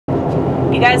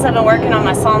You guys have been working on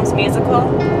my Psalms musical.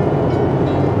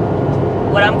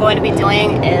 What I'm going to be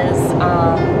doing is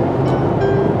I'm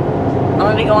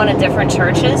going to be going to different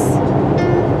churches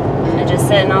and just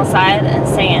sitting outside and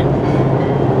singing.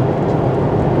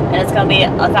 And it's going to be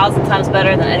 1,000 times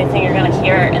better than anything you're going to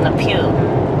hear in the pew.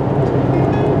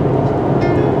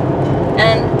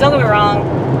 And don't get me wrong,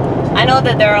 I know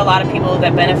that there are a lot of people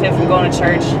that benefit from going to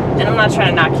church, and I'm not trying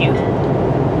to knock you.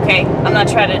 Okay, I'm not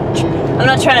trying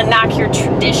to knock your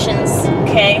traditions,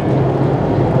 okay?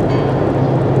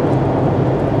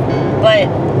 But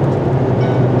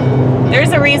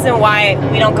there's a reason why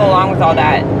we don't go along with all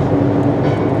that.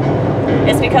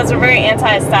 It's because we're very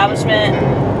anti-establishment.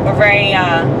 We're very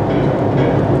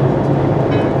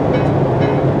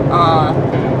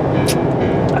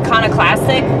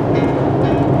iconoclastic,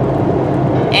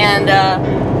 and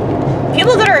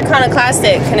people that are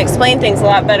iconoclastic can explain things a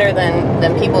lot better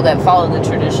than people that follow the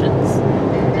traditions.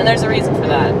 And there's a reason for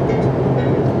that.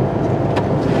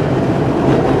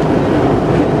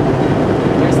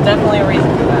 There's definitely a reason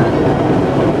for that.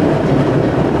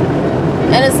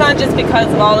 And it's not just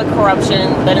because of all the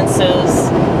corruption that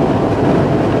ensues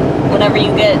whenever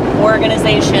you get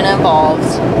organization involved,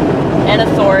 and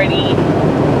authority,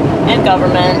 and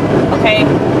government, okay?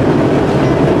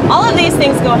 All of these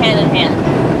things go hand in hand.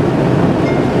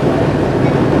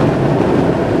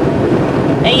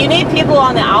 And you need people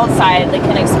on the outside that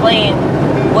can explain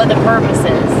what the purpose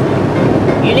is.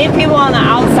 You need people on the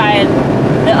outside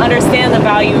that understand the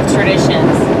value of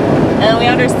traditions. And we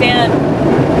understand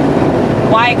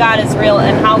why God is real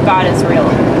and how God is real.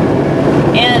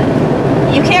 And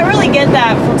you can't really get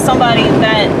that from somebody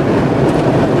that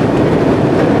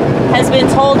has been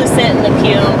told to sit in the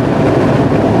pew,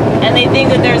 and they think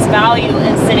that there's value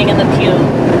in sitting in the pew,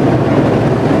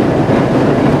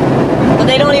 but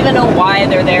they don't even know why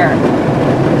they're there.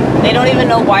 They don't even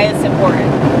know why it's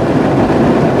important.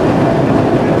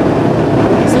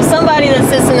 So somebody that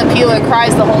sits in the pew and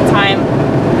cries the whole time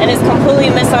and is completely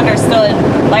misunderstood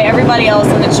by everybody else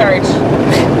in the church,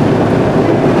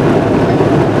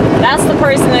 that's the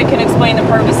person that can explain the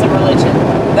purpose of religion.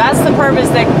 That's the purpose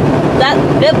that blah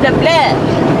blah blah blah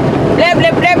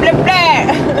blah blah blah blah.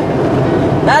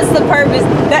 That's the purpose.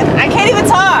 That I can't even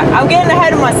talk. I'm getting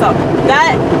ahead of myself.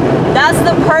 That's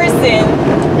the person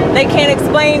that can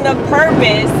explain the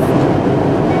purpose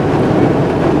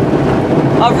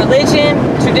of religion,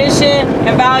 tradition,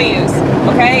 and values.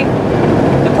 Okay?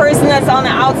 The person that's on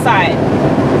the outside,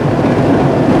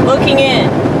 looking in.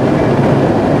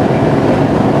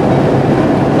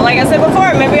 But like I said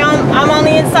before, maybe I'm on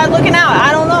the inside looking out.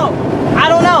 I don't know. I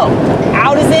don't know.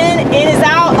 Out is in is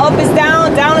out, up is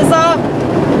down, down is up.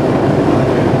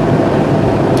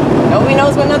 Nobody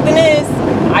knows what nothing is.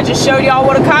 I just showed y'all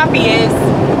what a copy is.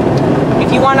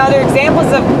 If you want other examples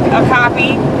of a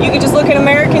copy, you can just look at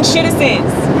American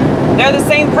citizens. They're the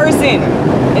same person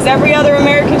as every other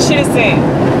American citizen.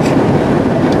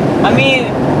 I mean,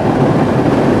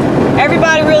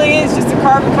 everybody really is just a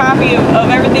carbon copy of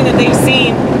everything that they've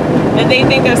seen, that they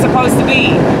think they're supposed to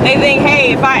be. They think,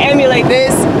 hey, if I emulate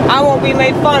this, I won't be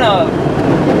made fun of.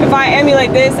 If I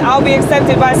emulate this, I'll be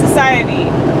accepted by society.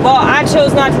 Well, I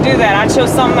chose not to do that. I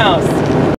chose something else.